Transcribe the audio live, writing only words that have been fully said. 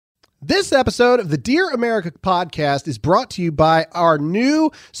This episode of the Dear America podcast is brought to you by our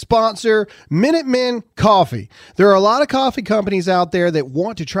new sponsor, Minutemen Coffee. There are a lot of coffee companies out there that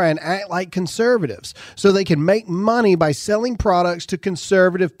want to try and act like conservatives so they can make money by selling products to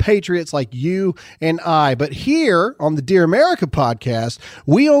conservative patriots like you and I. But here on the Dear America podcast,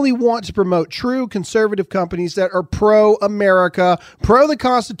 we only want to promote true conservative companies that are pro-America, pro the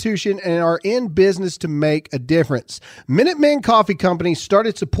Constitution, and are in business to make a difference. Minutemen Coffee Company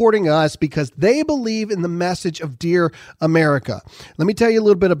started supporting us because they believe in the message of Dear America. Let me tell you a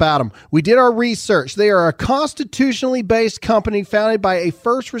little bit about them. We did our research. They are a constitutionally based company founded by a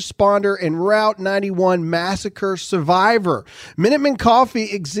first responder and Route 91 massacre survivor. Minutemen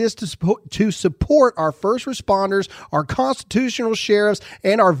Coffee exists to support our first responders, our constitutional sheriffs,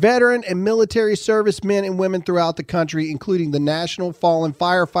 and our veteran and military service men and women throughout the country, including the National Fallen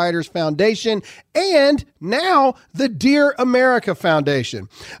Firefighters Foundation and now the Dear America Foundation.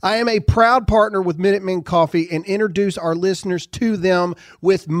 I am a proud partner with Minutemen Coffee and introduce our listeners to them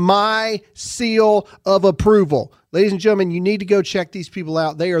with my seal of approval. Ladies and gentlemen, you need to go check these people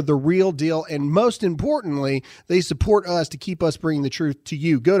out. They are the real deal. And most importantly, they support us to keep us bringing the truth to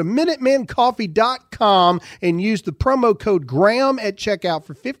you. Go to MinutemenCoffee.com and use the promo code Graham at checkout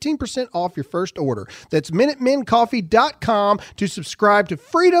for 15% off your first order. That's MinutemenCoffee.com to subscribe to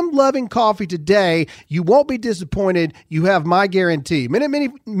freedom-loving coffee today. You won't be disappointed. You have my guarantee.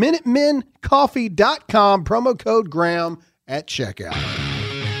 MinutemenCoffee.com, promo code Graham at checkout.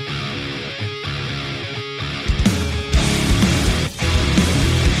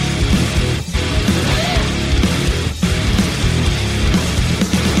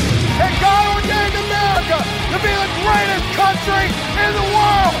 To be the greatest country in the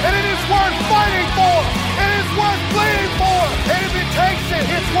world, and it is worth fighting for, it is worth bleeding for, and if it takes it,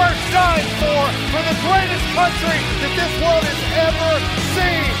 it's worth dying for the greatest country that this world has ever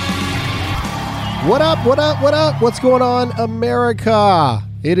seen. What up, what up, what up? What's going on, America?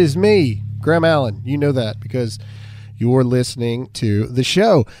 It is me, Graham Allen. You know that because you're listening to the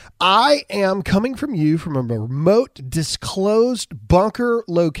show. I am coming from you from a remote, disclosed bunker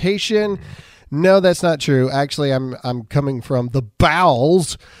location. No, that's not true. Actually, I'm coming from the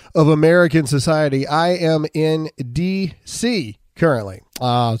bowels of American society. I am in D.C. currently,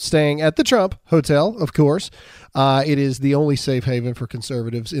 staying at the Trump Hotel, of course. It is the only safe haven for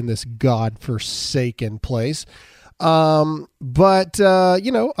conservatives in this godforsaken place. I'm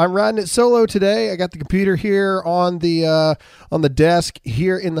riding it solo today. I got the computer here on the desk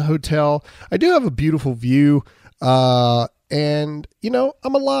here in the hotel. I do have a beautiful view, and,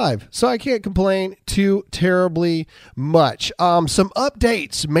 I'm alive, so I can't complain too terribly much. Some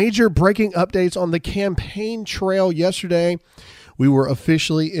updates, major breaking updates on the campaign trail yesterday. We were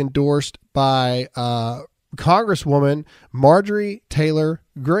officially endorsed by Congresswoman Marjorie Taylor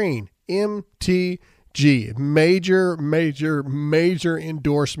Greene, MTG. Major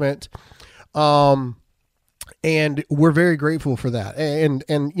endorsement. And we're very grateful for that. And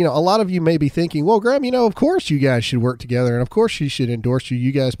a lot of you may be thinking, well, Graham, of course you guys should work together. And of course she should endorse you.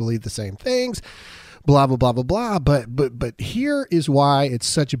 You guys believe the same things, blah, blah, blah, blah, blah. But here is why it's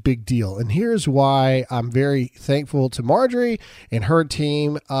such a big deal. And here's why I'm very thankful to Marjorie and her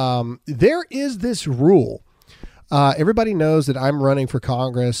team. There is this rule. Everybody knows that I'm running for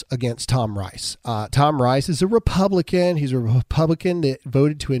Congress against Tom Rice. Tom Rice is a Republican. He's a Republican that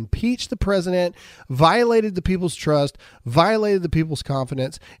voted to impeach the president, violated the people's trust, violated the people's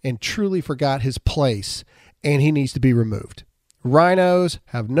confidence, and truly forgot his place, and he needs to be removed. Rhinos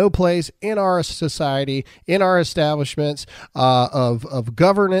have no place in our society, in our establishments of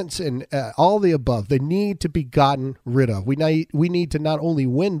governance and all the above. They need to be gotten rid of. We need to not only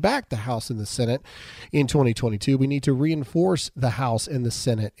win back the House and the Senate in 2022, we need to reinforce the House and the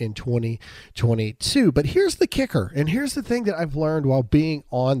Senate in 2022. But here's the kicker, and here's the thing that I've learned while being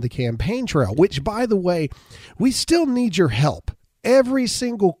on the campaign trail, which, by the way, we still need your help. Every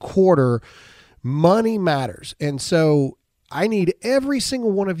single quarter, money matters. And so I need every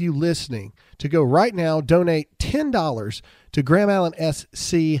single one of you listening to go right now, donate $10 to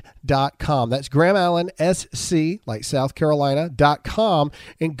GrahamAllenSC.com. That's GrahamAllenSC, like South Carolina.com,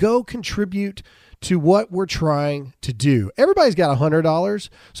 and go contribute to what we're trying to do. Everybody's got $100,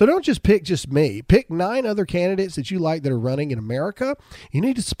 so don't just pick just me. Pick 9 other candidates that you like that are running in America. You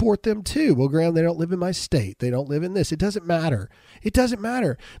need to support them too. Well, Graham, they don't live in my state. They don't live in this. It doesn't matter. It doesn't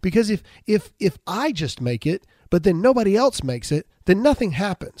matter, because if I just make it, but then nobody else makes it, then nothing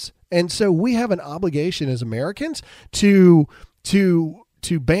happens. And so we have an obligation as Americans to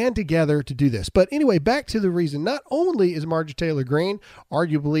band together to do this. But anyway, back to the reason. Not only is Marjorie Taylor Greene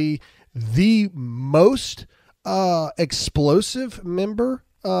arguably the most explosive member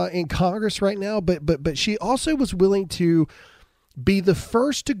in Congress right now, but she also was willing to be the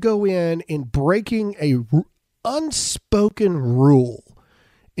first to go in breaking a unspoken rule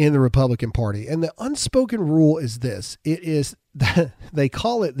in the Republican Party. And the unspoken rule is this. It is, they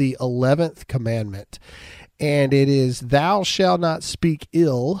call it the 11th commandment. And it is, thou shalt not speak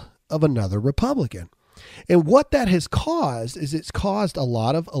ill of another Republican. And what that has caused is it's caused a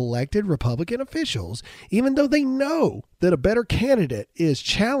lot of elected Republican officials, even though they know that a better candidate is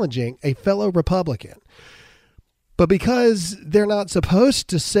challenging a fellow Republican. But because they're not supposed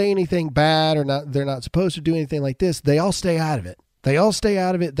to say anything bad they're not supposed to do anything like this, they all stay out of it. They all stay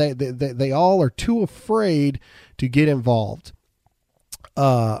out of it. They all are too afraid to get involved.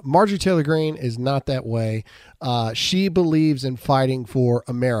 Marjorie Taylor Greene is not that way. She believes in fighting for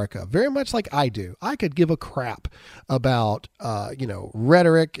America, very much like I do. I could give a crap about,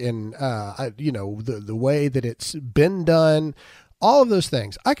 rhetoric and, the way that it's been done. All of those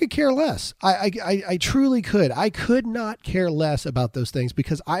things. I could care less. I truly could. I could not care less about those things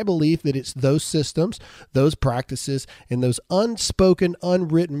because I believe that it's those systems, those practices, and those unspoken,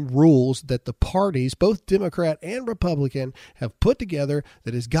 unwritten rules that the parties, both Democrat and Republican, have put together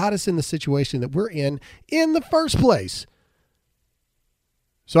that has got us in the situation that we're in the first place.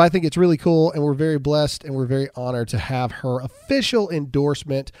 So I think it's really cool, and we're very blessed, and we're very honored to have her official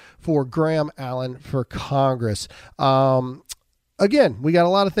endorsement for Graham Allen for Congress. Again, we got a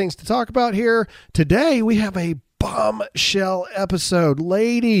lot of things to talk about here. Today, we have a bombshell episode.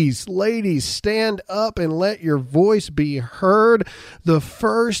 Ladies, stand up and let your voice be heard. The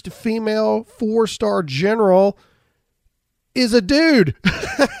first female 4-star general is a dude.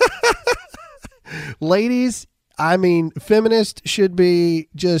 Ladies, I mean, feminists should be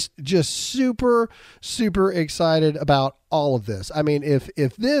just super, super excited about all of this. I mean,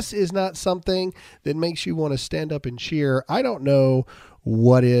 if this is not something that makes you want to stand up and cheer, I don't know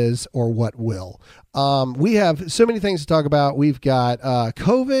what is or what will. We have so many things to talk about. We've got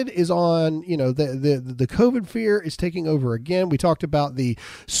COVID is on, the COVID fear is taking over again. We talked about the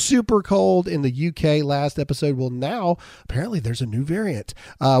super cold in the UK last episode. Well, now apparently there's a new variant.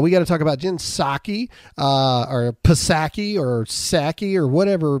 We got to talk about Jen Psaki, or Psaki or Saki or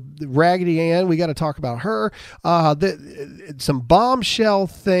whatever, Raggedy Ann. We got to talk about her. Some bombshell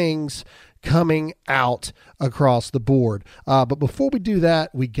things coming out across the board. But before we do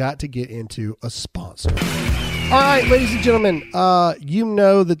that, we got to get into a sponsor. All right, ladies and gentlemen, you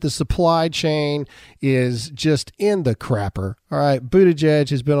know that the supply chain is just in the crapper. All right, Buttigieg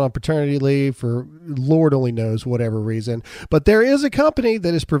has been on paternity leave for Lord only knows whatever reason. But there is a company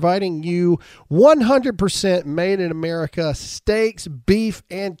that is providing you 100% made in America steaks, beef,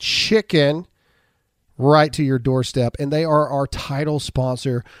 and chicken right to your doorstep. And they are our title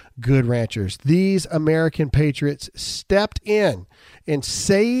sponsor, Good Ranchers. These American patriots stepped in and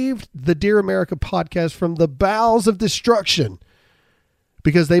saved the Dear America podcast from the bowels of destruction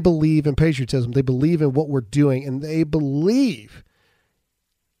because they believe in patriotism. They believe in what we're doing, and they believe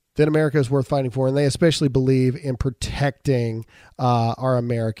that America is worth fighting for, and they especially believe in protecting our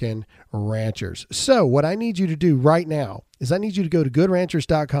American ranchers. So what I need you to do right now is I need you to go to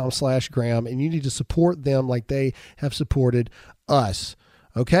goodranchers.com/Graham, and you need to support them like they have supported us.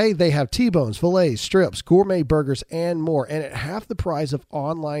 Okay, they have T-bones, fillets, strips, gourmet burgers, and more, and at half the price of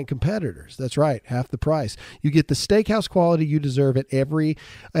online competitors. That's right, half the price. You get the steakhouse quality you deserve at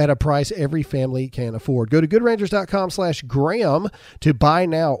a price every family can afford. Go to goodranchers.com/Graham to buy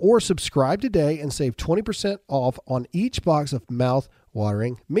now or subscribe today and save 20% off on each box of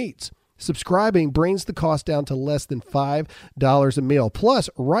mouth-watering meats. Subscribing brings the cost down to less than $5 a meal. Plus,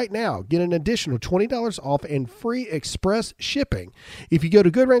 right now, get an additional $20 off and free express shipping if you go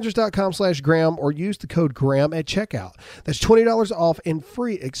to goodranchers.com/Graham or use the code Graham at checkout. That's $20 off and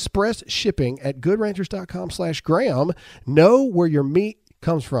free express shipping at goodranchers.com/Graham. Know where your meat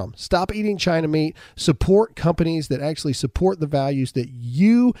comes from. Stop eating China meat. Support companies that actually support the values that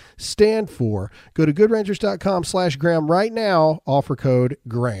you stand for. Go to goodranchers.com/Graham right now. Offer code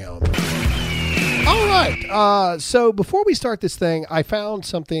Graham. All right. So before we start this thing, I found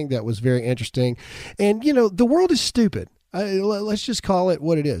something that was very interesting. And, the world is stupid. Let's just call it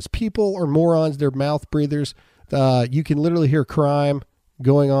what it is. People are morons. They're mouth breathers. You can literally hear crime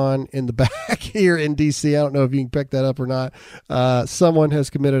going on in the back here in D.C. I don't know if you can pick that up or not. Someone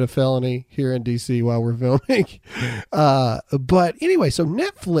has committed a felony here in D.C. while we're filming. But anyway, so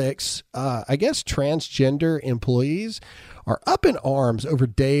Netflix, I guess transgender employees are up in arms over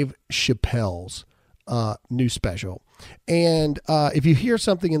Dave Chappelle's new special. And if you hear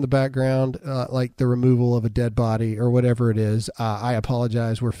something in the background, like the removal of a dead body or whatever it is, I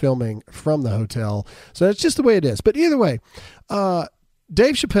apologize. We're filming from the hotel. So that's just the way it is. But either way,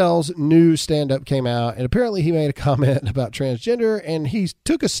 Dave Chappelle's new stand-up came out, and apparently he made a comment about transgender, and he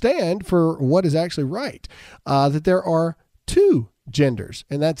took a stand for what is actually right, that there are two genders,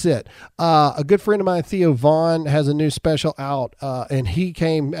 and that's it. A good friend of mine, Theo Vaughn, has a new special out, and he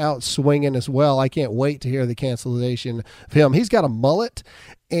came out swinging as well. I can't wait to hear the cancellation of him. He's got a mullet,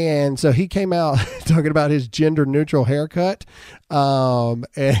 and so he came out talking about his gender-neutral haircut, and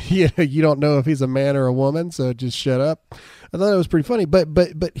you don't know if he's a man or a woman, so just shut up. I thought it was pretty funny,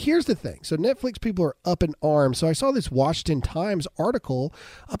 but here's the thing. So Netflix people are up in arms. So I saw this Washington Times article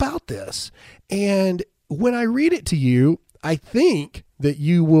about this, and when I read it to you, I think that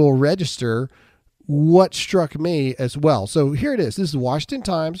you will register what struck me as well. So here it is. This is Washington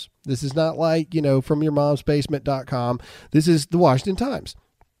Times. This is not like, from your mom's basement.com. This is the Washington Times.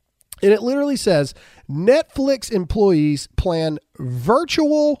 And it literally says, Netflix employees plan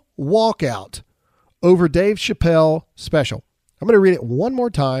virtual walkout over Dave Chappelle special. I'm going to read it one more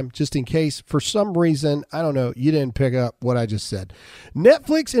time, just in case for some reason, I don't know, you didn't pick up what I just said.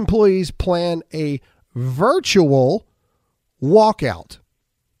 Netflix employees plan a virtual walkout.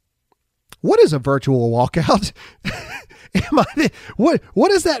 What is a virtual walkout?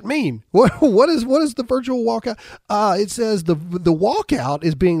 What does that mean? What is the virtual walkout? It says the walkout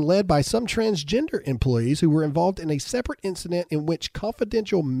is being led by some transgender employees who were involved in a separate incident in which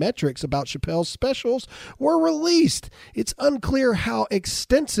confidential metrics about Chappelle's specials were released. It's unclear how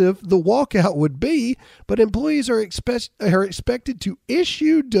extensive the walkout would be, but employees are expected to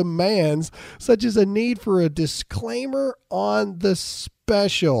issue demands such as a need for a disclaimer on the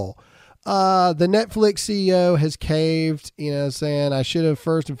special. The Netflix CEO has caved, saying, I should have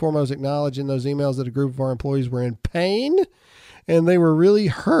first and foremost acknowledged in those emails that a group of our employees were in pain and they were really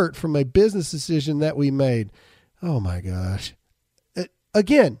hurt from a business decision that we made. Oh my gosh.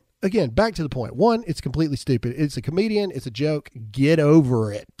 Again, back to the point. One, it's completely stupid. It's a comedian. It's a joke. Get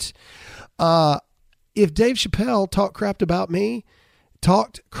over it. If Dave Chappelle talked crap about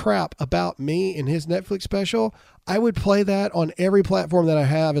me in his Netflix special, I would play that on every platform that I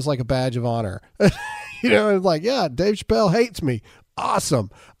have as like a badge of honor. It's like, yeah, Dave Chappelle hates me.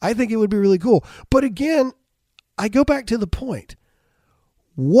 Awesome. I think it would be really cool. But again, I go back to the point.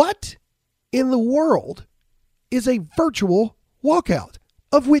 What in the world is a virtual walkout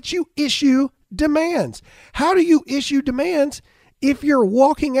of which you issue demands? How do you issue demands if you're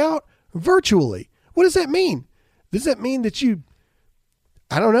walking out virtually? What does that mean? Does that mean that you,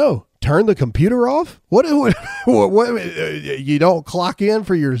 I don't know, turn the computer off? What you don't clock in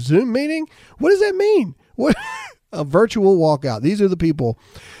for your Zoom meeting? What does that mean? What a virtual walkout. These are the people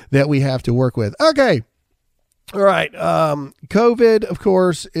that we have to work with. Okay. All right. COVID, of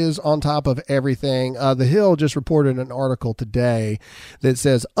course, is on top of everything. The Hill just reported an article today that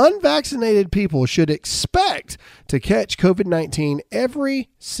says unvaccinated people should expect to catch COVID-19 every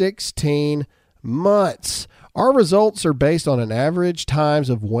 16 months. Our results are based on an average times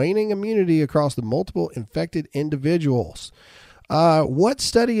of waning immunity across the multiple infected individuals. What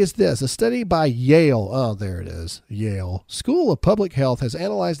study is this? A study by Yale. Oh, there it is. Yale School of Public Health has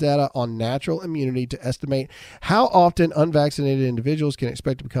analyzed data on natural immunity to estimate how often unvaccinated individuals can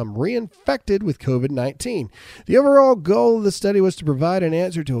expect to become reinfected with COVID-19. The overall goal of the study was to provide an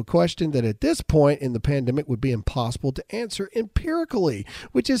answer to a question that at this point in the pandemic would be impossible to answer empirically,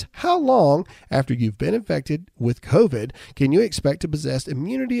 which is how long after you've been infected with COVID can you expect to possess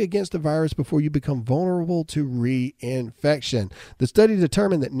immunity against the virus before you become vulnerable to reinfection. The study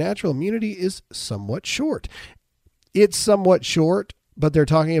determined that natural immunity is somewhat short. It's somewhat short, but they're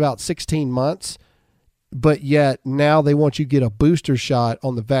talking about 16 months. But yet now they want you to get a booster shot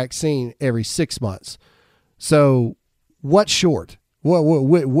on the vaccine every 6 months. So what's short?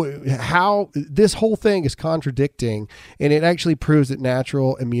 How this whole thing is contradicting, and it actually proves that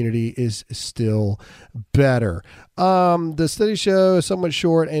natural immunity is still better. The study shows somewhat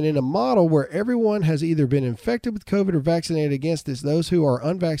short, and in a model where everyone has either been infected with COVID or vaccinated against this, those who are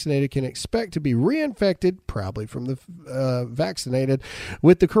unvaccinated can expect to be reinfected, probably from the vaccinated,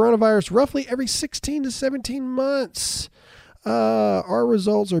 with the coronavirus roughly every 16 to 17 months. Our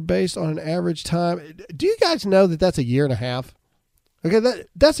results are based on an average time. Do you guys know that that's a year and a half? Okay,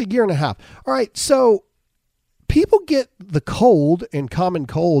 that's a year and a half. All right, so people get the cold and common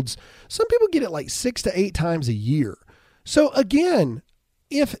colds. Some people get it like 6 to 8 times a year. So again,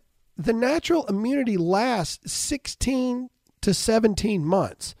 if the natural immunity lasts 16 to 17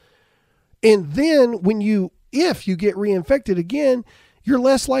 months, and then if you get reinfected again, you're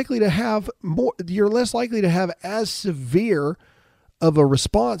less likely to have as severe of a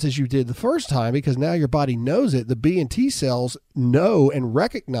response as you did the first time, because now your body knows it. The B and T cells know and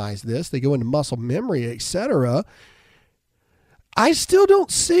recognize this. They go into muscle memory, etc. I still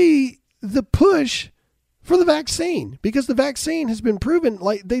don't see the push for the vaccine, because the vaccine has been proven.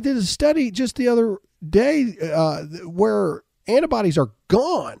 Like, they did a study just the other day where antibodies are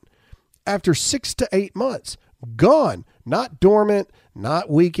gone after 6 to 8 months. Gone. Not dormant, not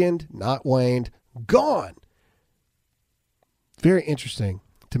weakened, not waned. Gone. Very interesting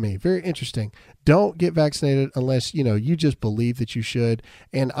to me. Very interesting. Don't get vaccinated unless, you just believe that you should.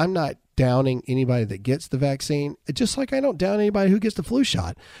 And I'm not downing anybody that gets the vaccine, just like I don't down anybody who gets the flu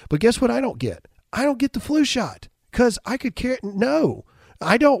shot. But guess what I don't get? I don't get the flu shot because I could care. No,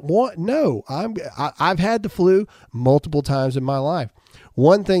 I don't want. No, I've had the flu multiple times in my life.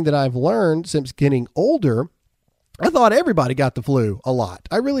 One thing that I've learned since getting older, I thought everybody got the flu a lot.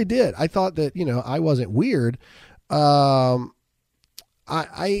 I really did. I thought that, I wasn't weird. I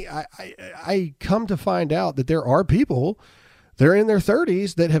come to find out that there are people, they're in their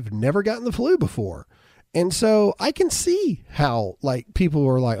 30s, that have never gotten the flu before. And so I can see how, like, people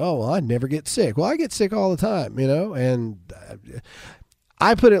are like, oh, well, I never get sick. Well, I get sick all the time, and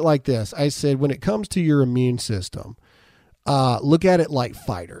I put it like this. I said, when it comes to your immune system, look at it like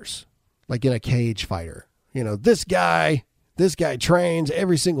fighters, like in a cage fighter. This guy trains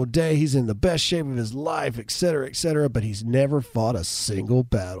every single day. He's in the best shape of his life, et cetera, but he's never fought a single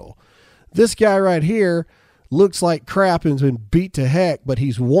battle. This guy right here looks like crap and has been beat to heck, but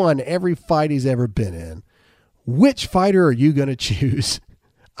he's won every fight he's ever been in. Which fighter are you going to choose?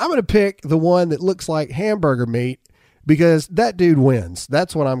 I'm going to pick the one that looks like hamburger meat, because that dude wins.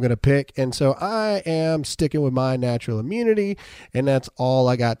 That's what I'm going to pick. And so I am sticking with my natural immunity, and that's all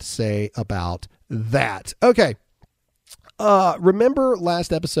I got to say about that. Okay. Remember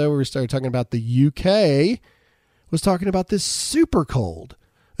last episode where we started talking about the UK was talking about this super cold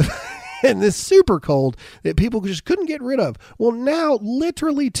and this super cold that people just couldn't get rid of. Well, now,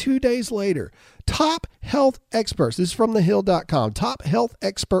 literally 2 days later, top health experts, this is from thehill.com, top health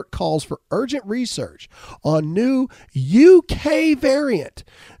expert calls for urgent research on new UK variant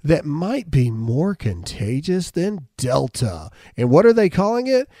that might be more contagious than Delta. And what are they calling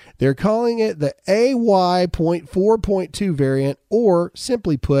it? They're calling it the AY.4.2 variant, or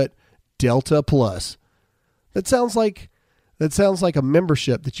simply put, Delta Plus. That sounds like a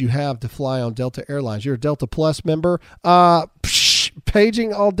membership that you have to fly on Delta Airlines. You're a Delta Plus member.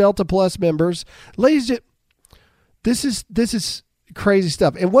 Paging all Delta Plus members. Ladies, this is crazy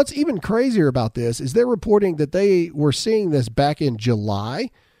stuff. And what's even crazier about this is they're reporting that they were seeing this back in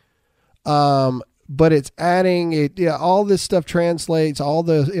July. But it's adding it. Yeah, all this stuff translates. All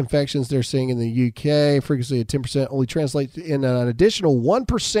the infections they're seeing in the UK, frequency at 10%, only translates in an additional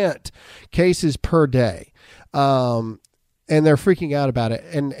 1% cases per day. And they're freaking out about it.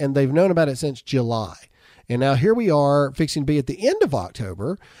 And they've known about it since July. And now here we are fixing to be at the end of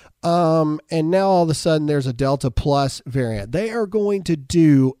October. And now all of a sudden there's a Delta Plus variant. They are going to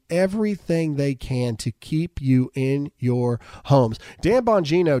do everything they can to keep you in your homes. Dan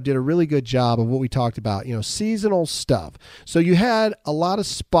Bongino did a really good job of what we talked about, seasonal stuff. So you had a lot of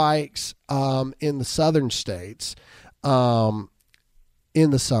spikes in the southern states in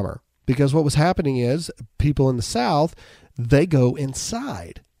the summer, because what was happening is people in the South, they go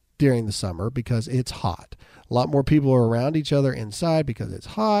inside during the summer because it's hot. A lot more people are around each other inside because it's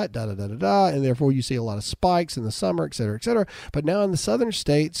hot, and therefore you see a lot of spikes in the summer, et cetera, et cetera. But now in the southern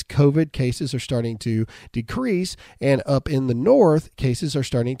states, COVID cases are starting to decrease, and up in the north, cases are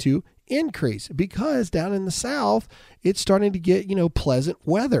starting to increase, because down in the South, it's starting to get, pleasant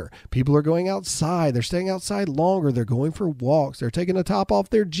weather. People are going outside. They're staying outside longer. They're going for walks. They're taking the top off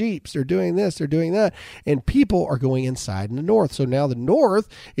their Jeeps. They're doing this. They're doing that. And people are going inside in the north. So now the north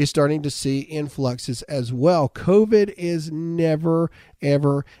is starting to see influxes as well. COVID is never,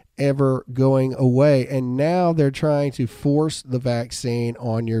 ever going away. And now they're trying to force the vaccine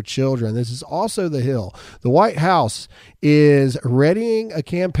on your children. This is also the Hill. The White House is readying a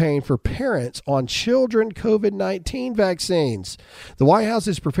campaign for parents on children COVID-19 vaccines. The White House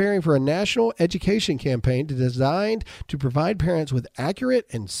is preparing for a national education campaign designed to provide parents with accurate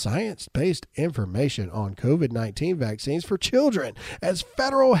and science-based information on COVID-19 vaccines for children, as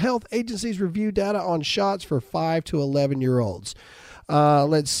federal health agencies review data on shots for 5 to 11-year-olds.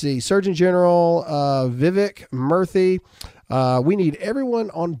 Let's see. Surgeon General Vivek Murthy. We need everyone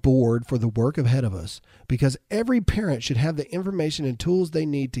on board for the work ahead of us, because every parent should have the information and tools they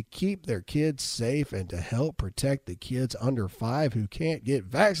need to keep their kids safe and to help protect the kids under 5 who can't get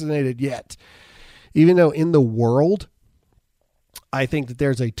vaccinated yet. Even though in the world, I think that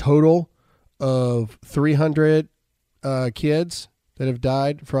there's a total of 300 kids that have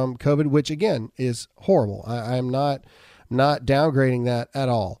died from COVID, which again is horrible. I'm not downgrading that at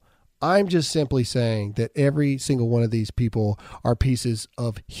all. I'm just simply saying that every single one of these people are pieces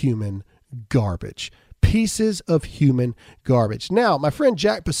of human garbage. Pieces of human garbage. Now, my friend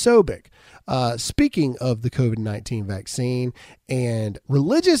Jack Posobiec, speaking of the COVID-19 vaccine and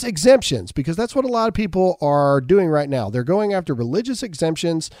religious exemptions, because that's what a lot of people are doing right now. They're going after religious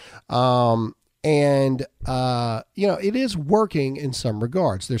exemptions. It is working in some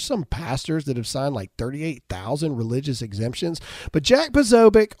regards. There's some pastors that have signed like 38,000 religious exemptions. But Jack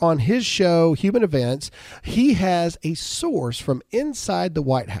Posobiec on his show, Human Events, he has a source from inside the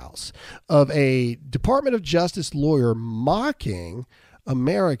White House of a Department of Justice lawyer mocking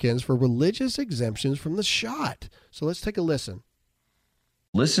Americans for religious exemptions from the shot. So let's take a listen.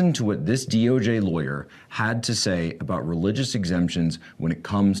 Listen to what this DOJ lawyer had to say about religious exemptions when it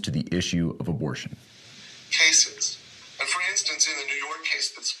comes to the issue of abortion. Cases. And for instance, in the New York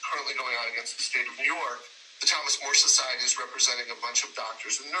case that's currently going on against the state of New York, the Thomas More Society is representing a bunch of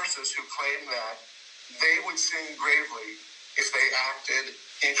doctors and nurses who claim that they would sin gravely if they acted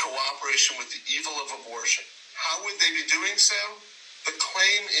in cooperation with the evil of abortion. How would they be doing so? The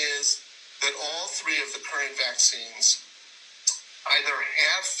claim is that all three of the current vaccines either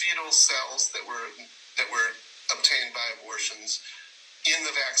have fetal cells that were obtained by abortions in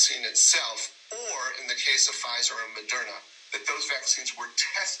the vaccine itself, or in the case of Pfizer and Moderna, that those vaccines were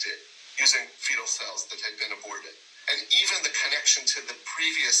tested using fetal cells that had been aborted. And even the connection to the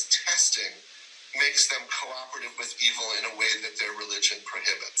previous testing makes them cooperative with evil in a way that their religion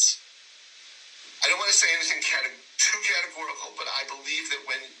prohibits. I don't want to say anything too categorical, but I believe that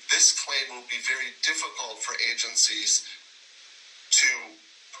when this claim will be very difficult for agencies to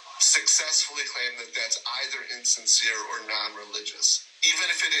successfully claim that that's either insincere or non-religious.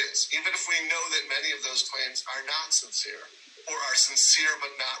 Even if it is, even if we know that many of those claims are not sincere or are sincere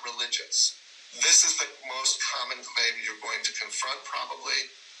but not religious, this is the most common claim you're going to confront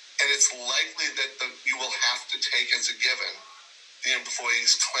probably, and it's likely that you will have to take as a given the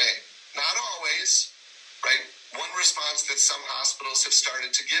employee's claim. Not always, right? One response that some hospitals have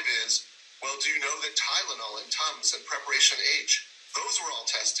started to give is, well, do you know that Tylenol and Tums and Preparation H, those were all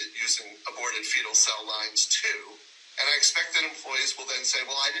tested using aborted fetal cell lines too. And I expect that employees will then say,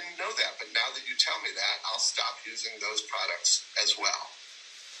 well, I didn't know that, but now that you tell me that, I'll stop using those products as well.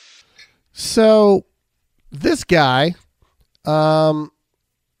 So this guy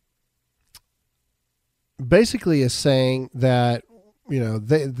basically is saying that,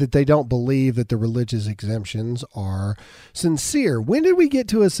 that they don't believe that the religious exemptions are sincere. When did we get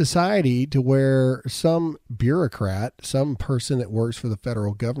to a society to where some bureaucrat, some person that works for the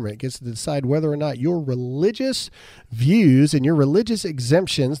federal government gets to decide whether or not your religious views and your religious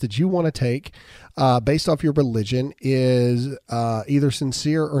exemptions that you want to take based off your religion is either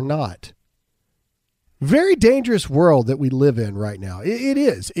sincere or not? Very dangerous world that we live in right now. It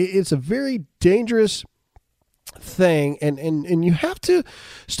is. It's a very dangerous thing, and you have to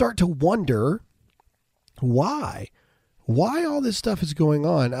start to wonder why all this stuff is going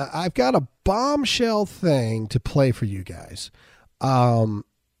on. I've got a bombshell thing to play for you guys of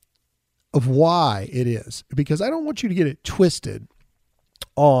why it is, because I don't want you to get it twisted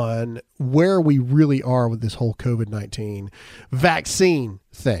on where we really are with this whole COVID-19 vaccine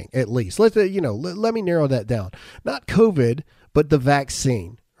thing. At least let me narrow that down. Not COVID, but the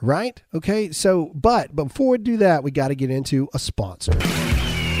vaccine. Right? Okay. So, but before we do that, we got to get into a sponsor.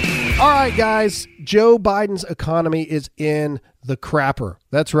 All right, guys, Joe Biden's economy is in the crapper.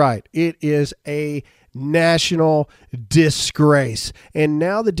 That's right. It is a national disgrace. And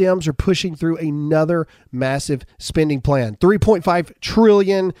now the Dems are pushing through another massive spending plan, $3.5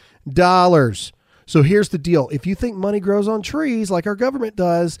 trillion. So here's the deal. If you think money grows on trees like our government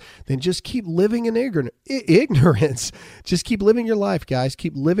does, then just keep living in ignorance. Just keep living your life, guys.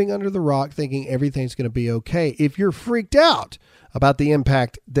 Keep living under the rock thinking everything's going to be okay. If you're freaked out about the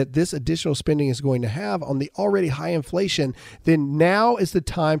impact that this additional spending is going to have on the already high inflation, then now is the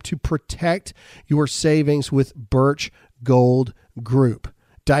time to protect your savings with Birch Gold Group.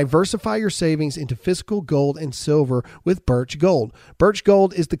 Diversify your savings into physical gold and silver with Birch Gold. Birch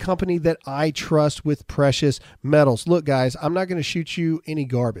Gold is the company that I trust with precious metals. Look, guys, I'm not going to shoot you any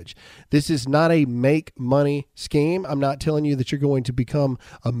garbage. This is not a make money scheme. I'm not telling you that you're going to become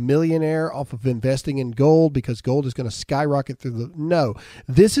a millionaire off of investing in gold because gold is going to skyrocket through the... No,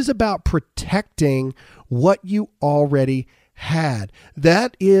 this is about protecting what you already had.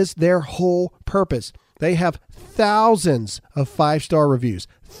 That is their whole purpose. They have thousands of 5-star reviews,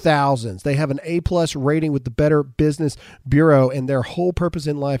 thousands. They have an A+ rating with the Better Business Bureau, and their whole purpose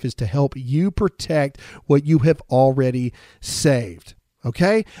in life is to help you protect what you have already saved.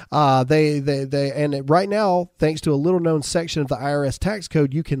 Okay. And right now, thanks to a little known section of the IRS tax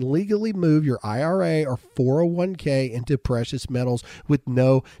code, you can legally move your IRA or 401k into precious metals with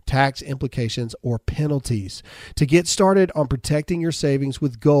no tax implications or penalties. To get started on protecting your savings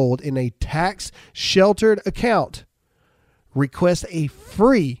with gold in a tax sheltered account, request a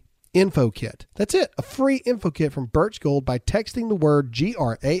free info kit. That's it. A free info kit from Birch Gold by texting the word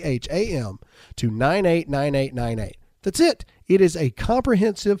GRAHAM to 989898. That's it. It is a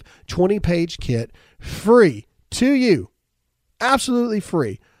comprehensive 20-page kit, free to you. Absolutely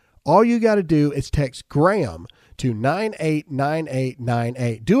free. All you got to do is text Graham to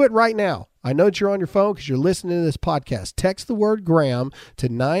 989898. Do it right now. I know that you're on your phone because you're listening to this podcast. Text the word Graham to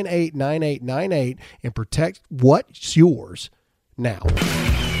 989898 and protect what's yours now.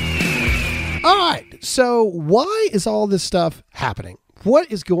 All right. So why is all this stuff happening?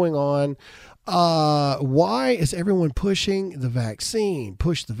 What is going on? Why is everyone pushing the vaccine?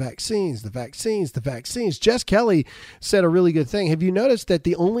 Push the vaccines, the vaccines, the vaccines. Jess Kelly said a really good thing. Have you noticed that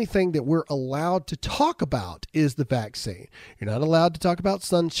the only thing that we're allowed to talk about is the vaccine? You're not allowed to talk about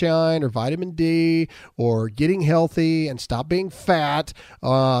sunshine or vitamin D or getting healthy and stop being fat,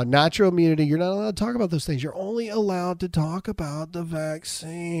 natural immunity. You're not allowed to talk about those things. You're only allowed to talk about the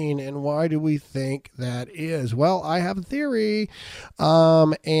vaccine. And why do we think that is? Well, I have a theory,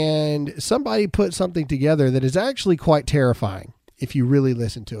 and somebody put something together that is actually quite terrifying if you really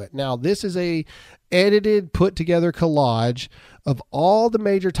listen to it. Now, this is a edited, put together collage of all the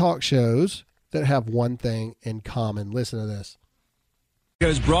major talk shows that have one thing in common. Listen to this.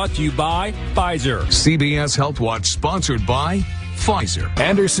 Is brought to you by Pfizer. CBS Health Watch sponsored by Pfizer.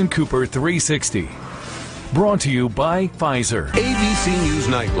 Anderson Cooper 360. Brought to you by Pfizer. ABC News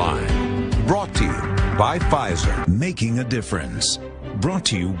Nightline. Brought to you by Pfizer. Making a difference. Brought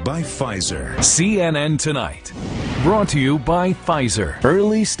to you by Pfizer. CNN Tonight. Brought to you by Pfizer.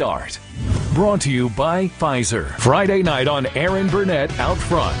 Early Start. Brought to you by Pfizer. Friday night on Aaron Burnett Out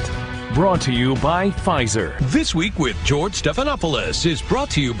Front. Brought to you by Pfizer. This Week with George Stephanopoulos is brought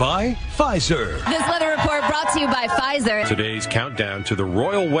to you by Pfizer. This weather report brought to you by Pfizer. Today's countdown to the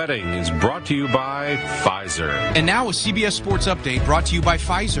royal wedding is brought to you by Pfizer. And now a CBS Sports Update brought to you by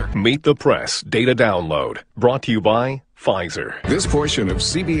Pfizer. Meet the Press Data Download brought to you by Pfizer. This portion of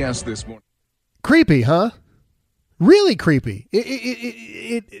CBS This Morning. Creepy, huh? Really creepy.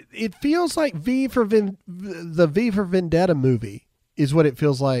 It feels like the V for Vendetta movie is what it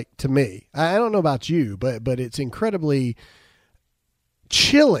feels like to me. I don't know about you, but it's incredibly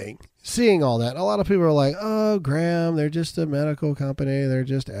chilling seeing all that. A lot of people are like, oh, Graham, they're just a medical company. They're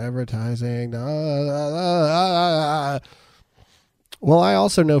just advertising. Well, I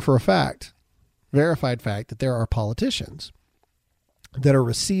also know for a fact, verified fact, that there are politicians that are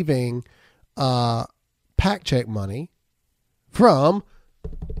receiving PAC check money from,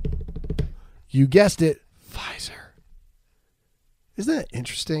 you guessed it, Pfizer. Isn't that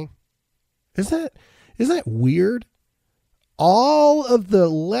interesting? Isn't that weird? All of the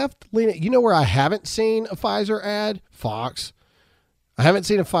left-leaning, you know where I haven't seen a Pfizer ad? Fox. I haven't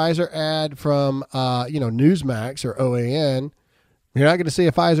seen a Pfizer ad from, Newsmax or OAN. You're not going to see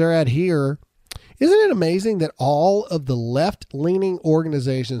a Pfizer ad here. Isn't it amazing that all of the left-leaning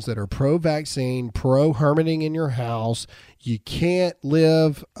organizations that are pro-vaccine, pro-hermiting in your house, you can't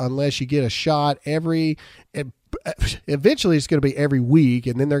live unless you get a shot eventually it's going to be every week,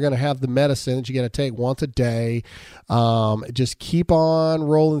 and then they're going to have the medicine that you got to take once a day. Just keep on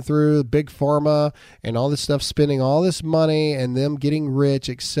rolling through big pharma and all this stuff, spending all this money and them getting rich,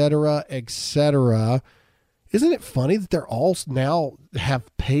 et cetera, et cetera. Isn't it funny that they're all now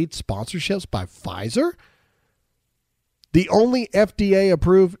have paid sponsorships by Pfizer? The only FDA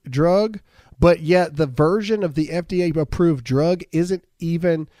approved drug, but yet the version of the FDA approved drug isn't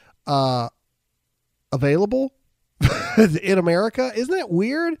even available in America. Isn't that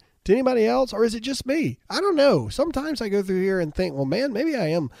weird to anybody else, or is it just me? I don't know. Sometimes I go through here and think, well, man, maybe I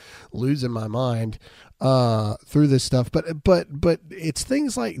am losing my mind through this stuff, but it's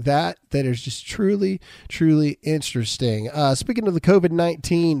things like that is just truly interesting. Speaking of the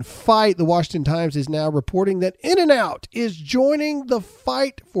COVID-19 fight, the Washington Times is now reporting that In-N-Out is joining the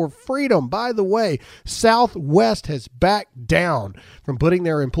fight for freedom. By the way, Southwest has backed down from putting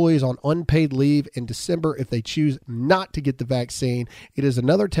their employees on unpaid leave in December if they choose not to get the vaccine. It is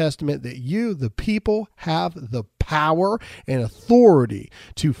another testament that you, the people, have the power and authority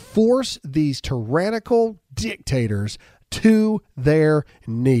to force these tyrannical dictators to their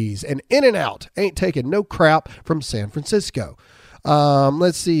knees. And In-N-Out ain't taking no crap from San Francisco.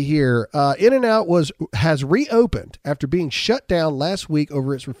 Let's see here. In-N-Out has reopened after being shut down last week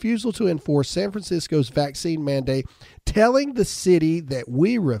over its refusal to enforce San Francisco's vaccine mandate, telling the city that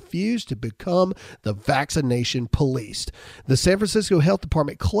we refuse to become the vaccination police. The San Francisco Health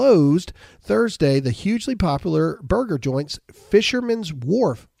Department closed Thursday the hugely popular burger joint's Fisherman's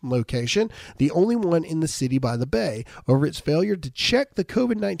Wharf location, the only one in the city by the bay, over its failure to check the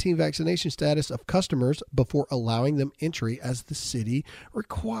COVID-19 vaccination status of customers before allowing them entry as the city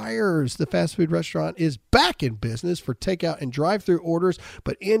requires. The fast food restaurant is back in business for takeout and drive-through orders,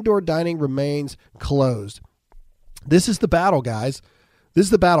 but indoor dining remains closed. This is the battle, guys. This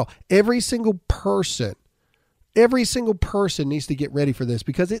is the battle. Every single person needs to get ready for this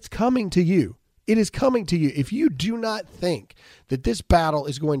because it's coming to you. It is coming to you. If you do not think that this battle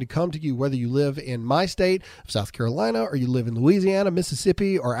is going to come to you, whether you live in my state of South Carolina or you live in Louisiana,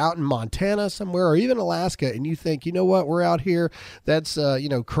 Mississippi, or out in Montana somewhere, or even Alaska, and you think, you know what, we're out here, that's,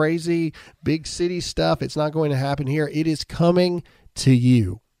 crazy big city stuff. It's not going to happen here. It is coming to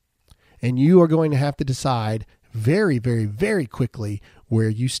you. And you are going to have to decide very, very, very quickly where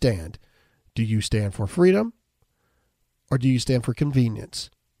you stand. Do you stand for freedom or do you stand for convenience?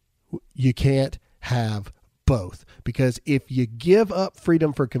 You can't have both, because if you give up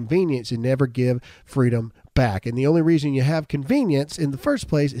freedom for convenience, you never give freedom back. And the only reason you have convenience in the first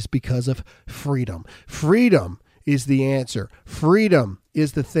place is because of freedom. Freedom is the answer. Freedom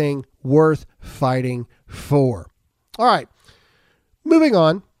is the thing worth fighting for. All right, moving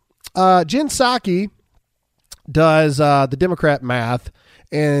on. Jen Psaki does the Democrat math.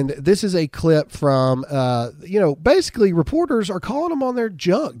 And this is a clip from, basically reporters are calling them on their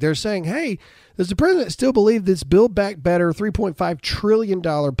junk. They're saying, hey, does the president still believe this Build Back Better $3.5 trillion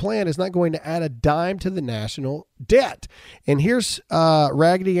plan is not going to add a dime to the national debt? And here's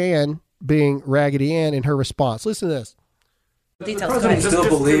Raggedy Ann being Raggedy Ann in her response. Listen to this. Does the president still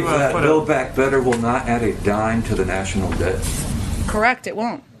believe that Build Back Better will not add a dime to the national debt? Correct, it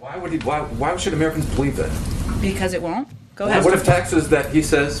won't. Why should Americans believe that? Because it won't. Go ahead. What if taxes that he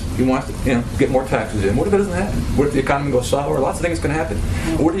says he wants to, get more taxes in? What if it doesn't happen? What if the economy goes sour? Lots of things can happen.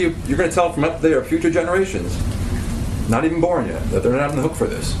 What you're going to tell from up there future generations, not even born yet, that they're not on the hook for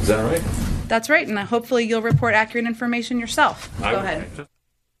this? Is that right? That's right, and hopefully you'll report accurate information yourself. Go ahead.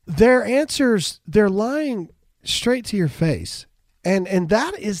 Their answers, they're lying straight to your face, and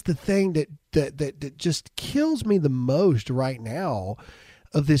that is the thing that just kills me the most right now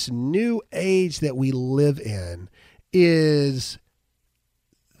of this new age that we live in. Is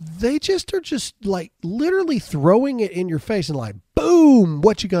they just are just like literally throwing it in your face and like, boom,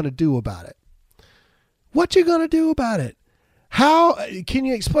 what you going to do about it? What you going to do about it? How can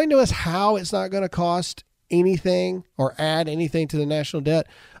you explain to us how it's not going to cost anything or add anything to the national debt?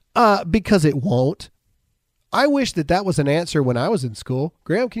 Because it won't. I wish that was an answer when I was in school.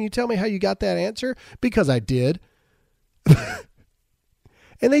 Graham, can you tell me how you got that answer? Because I did.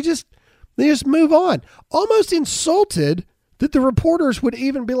 And they just move on, almost insulted that the reporters would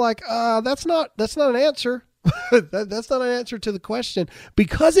even be like, that's not an answer. That's not an answer to the question,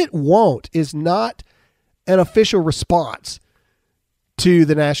 because it won't is not an official response to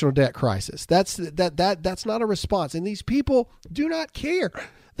the national debt crisis. That's not a response. And these people do not care.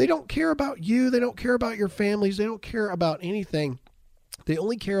 They don't care about you. They don't care about your families. They don't care about anything. They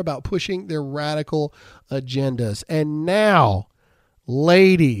only care about pushing their radical agendas. And now,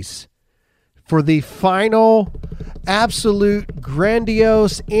 ladies, for the final, absolute,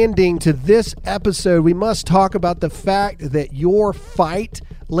 grandiose ending to this episode, we must talk about the fact that your fight,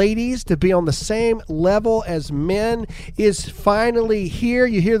 ladies, to be on the same level as men is finally here.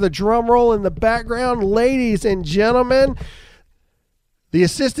 You hear the drum roll in the background. Ladies and gentlemen, the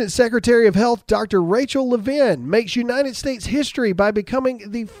Assistant Secretary of Health, Dr. Rachel Levine, makes United States history by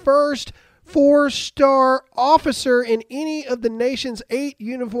becoming the first 4-star officer in any of the nation's 8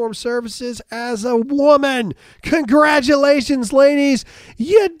 uniformed services as a woman. Congratulations, ladies.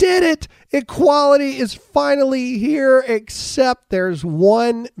 You did it. Equality is finally here, except there's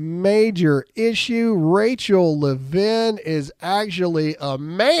one major issue. Rachel Levine is actually a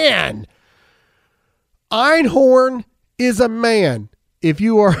man. Einhorn is a man. If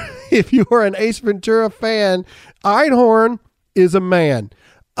you are an Ace Ventura fan, Einhorn is a man.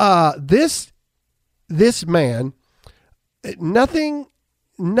 This man, nothing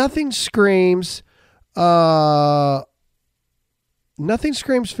screams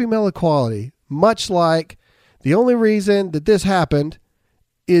female equality, much like the only reason that this happened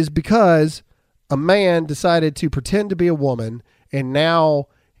is because a man decided to pretend to be a woman, and now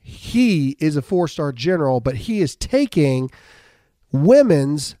he is a 4-star general, but he is taking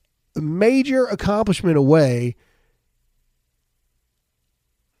women's major accomplishment away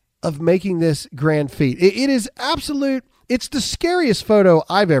of making this grand feat. It is absolute. It's the scariest photo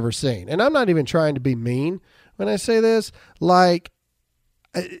I've ever seen. And I'm not even trying to be mean when I say this. Like,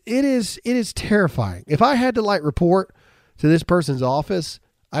 it is terrifying. If I had to report to this person's office,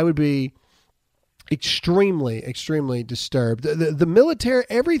 I would be extremely, extremely disturbed. The military,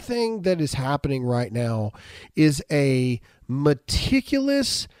 everything that is happening right now is a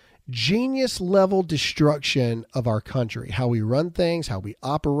meticulous, genius level destruction of our country. How we run things, how we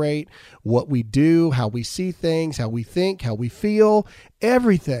operate, what we do, how we see things, how we think, how we feel,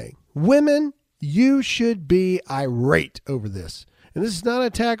 everything. Women, you should be irate over this. And this is not an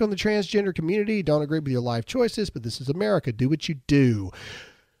attack on the transgender community. Don't agree with your life choices, but this is America. Do what you do.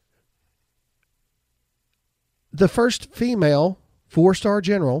 The first female 4-star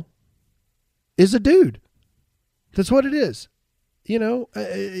general is a dude. That's what it is. You know,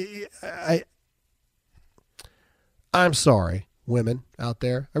 I'm sorry, women out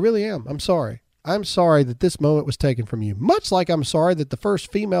there. I really am. I'm sorry. I'm sorry that this moment was taken from you. Much like I'm sorry that the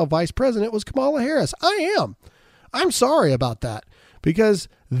first female vice president was Kamala Harris. I am. I'm sorry about that, because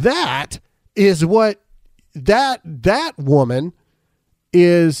that is what that woman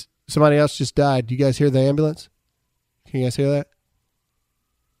is. Somebody else just died. Do you guys hear the ambulance? Can you guys hear that?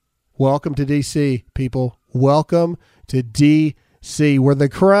 Welcome to DC, people. Welcome to DC, where the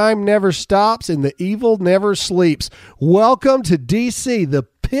crime never stops and the evil never sleeps. Welcome to DC, the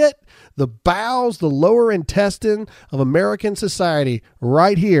pit, the bowels, the lower intestine of American society,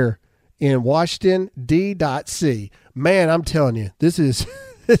 right here in Washington, D.C. Man, I'm telling you, this is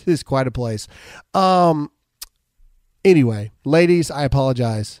this is quite a place. Anyway, ladies, I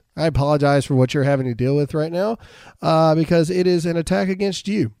apologize. I apologize for what you're having to deal with right now, because it is an attack against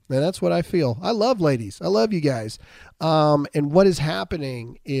you. And that's what I feel. I love ladies. I love you guys. And what is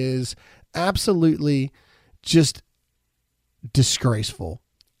happening is absolutely just disgraceful.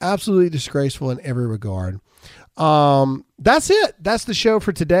 Absolutely disgraceful in every regard. That's it. That's the show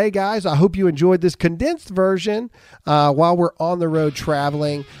for today, guys. I hope you enjoyed this condensed version while we're on the road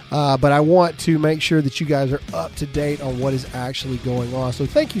traveling. But I want to make sure that you guys are up to date on what is actually going on. So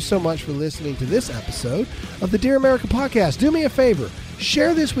thank you so much for listening to this episode of the Dear America podcast. Do me a favor.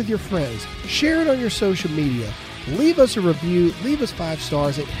 Share this with your friends. Share it on your social media. Leave us a review. Leave us 5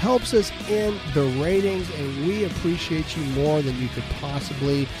 stars. It helps us in the ratings, and we appreciate you more than you could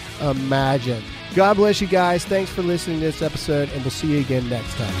possibly imagine. God bless you guys. Thanks for listening to this episode, and we'll see you again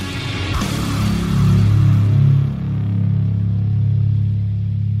next time.